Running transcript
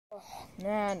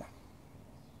Man,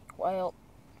 well,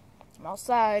 I'm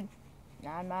outside.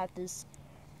 Now I'm at this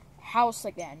house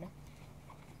again.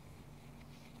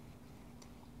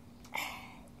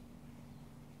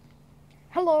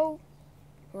 Hello.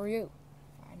 Who are you?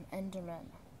 I'm Enderman.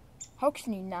 How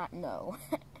can you not know?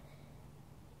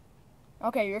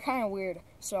 Okay, you're kind of weird.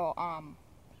 So,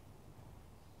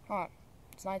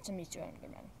 it's nice to meet you,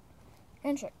 Enderman.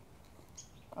 Handshake.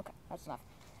 Okay, that's enough.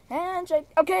 Handshake.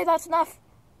 Okay, that's enough.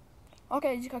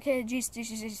 Okay,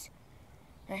 jeez.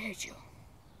 I hate you.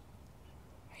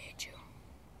 I hate you.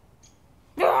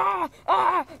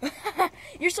 Ah!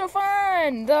 You're so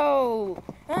fun, though.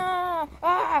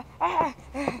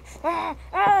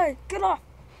 Get off.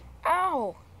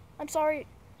 Ow. I'm sorry.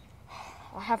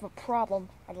 I have a problem.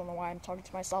 I don't know why I'm talking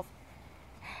to myself.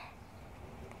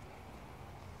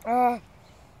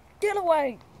 Get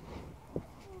away.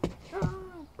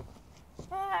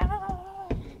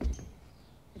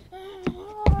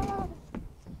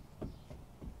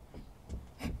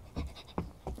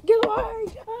 Get away!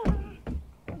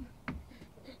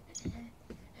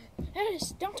 Hey,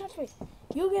 don't touch me.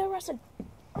 You get arrested.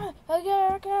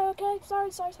 Okay.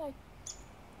 Sorry.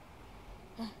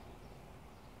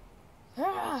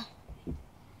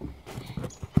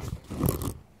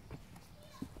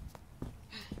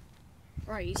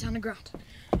 Alright, he's on the ground.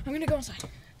 I'm gonna go inside.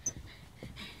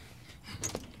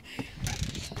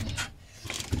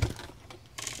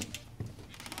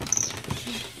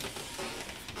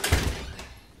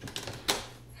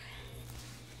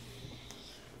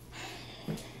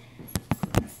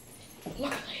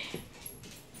 Luckily.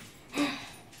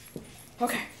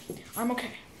 Okay, I'm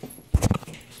okay.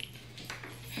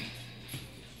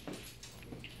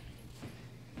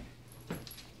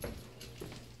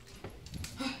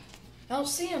 I don't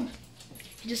see him.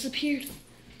 He disappeared.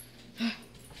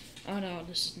 Oh no,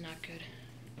 this is not good.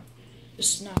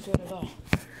 This is not good at all.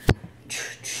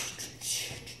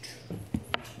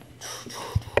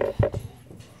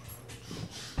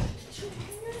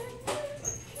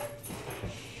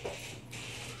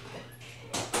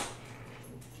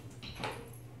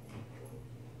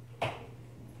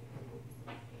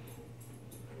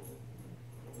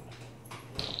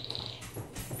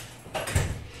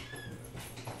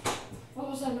 What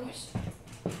was that noise?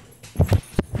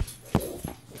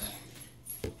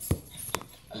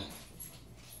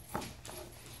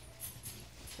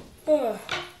 Oh,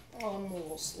 I'm a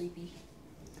little sleepy.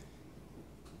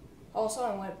 All of a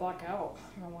sudden I went back out.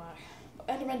 I don't know why.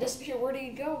 Enderman disappeared. Where did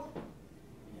he go?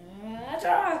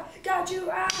 Got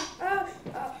you!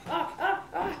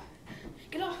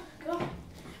 Get off!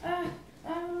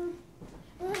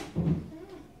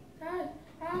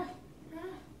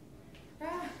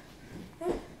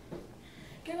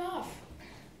 Get off!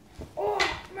 Oh,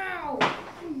 no!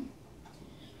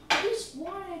 I just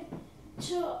wanted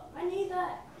to. I need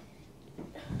that.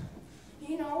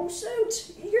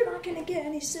 Suit. You're not gonna get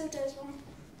any suit as one.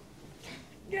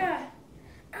 Yeah.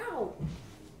 Ow.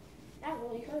 That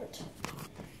really hurt.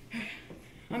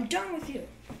 I'm done with you.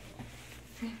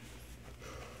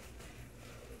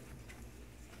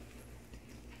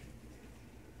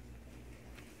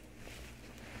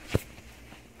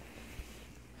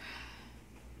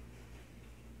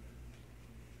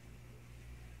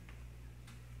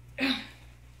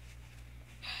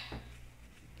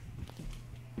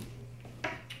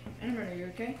 Enderman, are you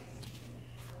okay?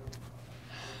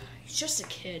 He's just a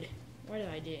kid. Why did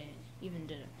I even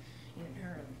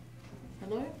hurt him?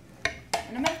 Hello?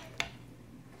 Enderman?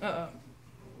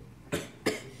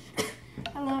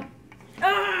 Hello?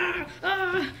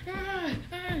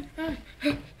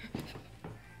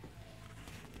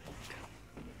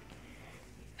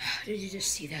 Did you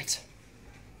just see that?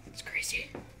 It's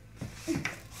crazy.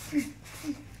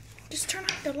 Just turn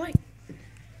off the light.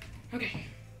 Okay.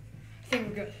 I think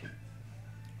we're good.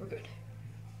 We're good.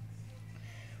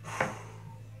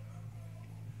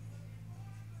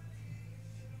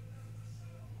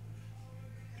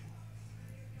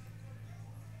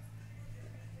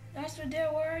 That's the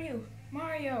deal. Where are you?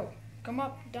 Mario, come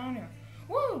up down here.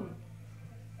 Whoa!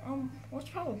 What's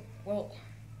the problem? Well,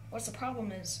 what's the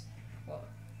problem is,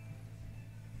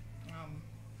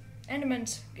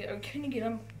 Enderman's, can you get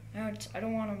him? I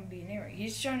don't want him to be near me.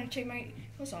 He's trying to take my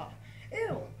clothes off.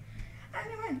 Ew!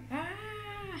 Enderman!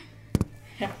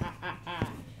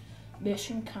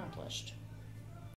 Mission accomplished.